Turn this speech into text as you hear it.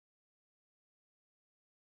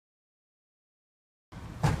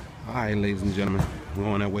Alright, ladies and gentlemen, we're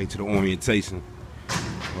on our way to the orientation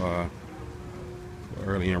for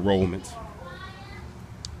early enrollments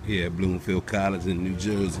here at Bloomfield College in New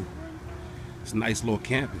Jersey. It's a nice little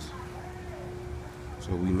campus.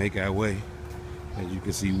 So we make our way. As you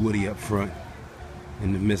can see, Woody up front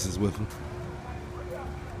and the missus with him.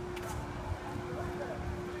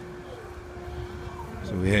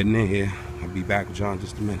 So we're heading in here. I'll be back with y'all in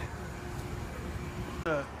just a minute.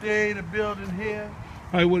 Stay in the building here.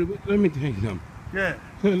 All right, let me tell you something. Yeah.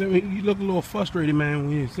 You look a little frustrated, man,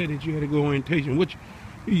 when you said that you had to go orientation. What,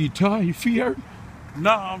 you tired? Your feet hurt? No,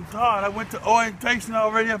 I'm tired. I went to orientation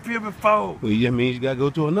already up here before. Well, that means you got to go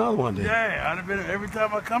to another one then. Yeah, I've been every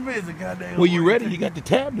time I come here, it's a goddamn. Well, you ready? You got the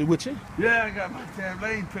tablet with you? Yeah, I got my tablet.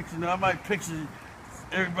 I ain't picture now. I might picture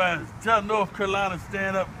everybody. Tell North Carolina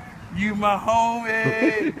stand up. You my home,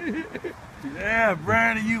 hey. Yeah,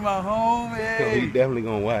 Brandon, you my home, hey. So he's definitely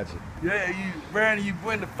gonna watch it. Yeah, Brandon, you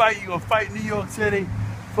win the fight. You gonna fight New York City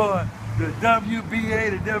for the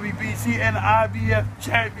WBA, the WBC, and the IBF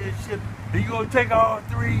championship. And you gonna take all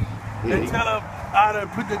three and tell them how to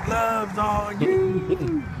put the gloves on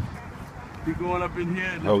you. You going up in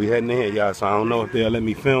here? Oh, we heading in here, y'all. So I don't know if they'll let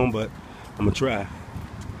me film, but I'm gonna try.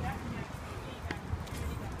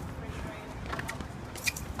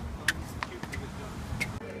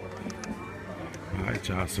 All right,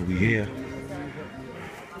 y'all. So we here,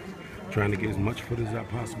 trying to get as much footage as I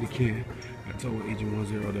possibly can. I told Agent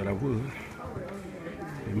 10 that I would.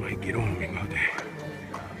 They might get on me about that.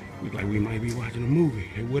 Look like we might be watching a movie.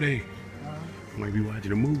 Hey, what they? Might be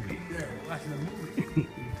watching a movie. Yeah, watching a movie.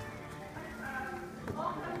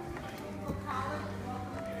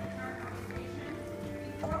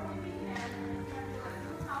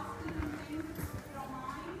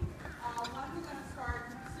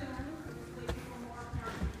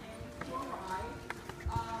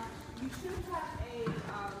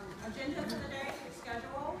 Agenda for the day,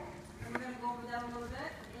 schedule, and we're going to go over that a little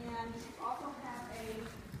bit. And you also have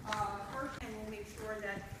a first, and we'll make sure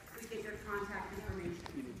that we get your contact information.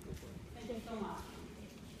 Thank you so much.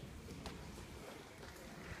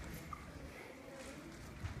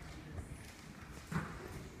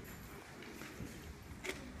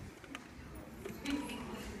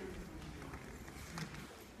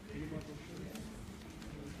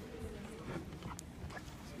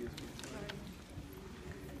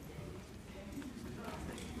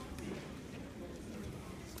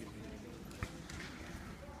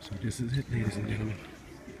 So this is it, ladies and gentlemen.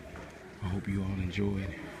 I hope you all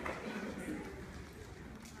enjoyed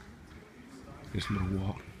this little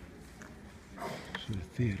walk to the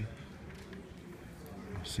theater.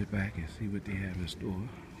 I'll sit back and see what they have in store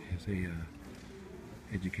as they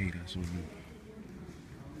educate us on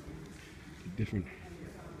the different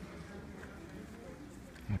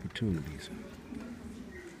opportunities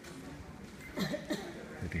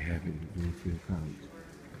that they have in Bloomfield College.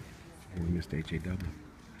 Boy, Mr. HAW.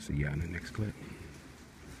 See y'all in the next clip.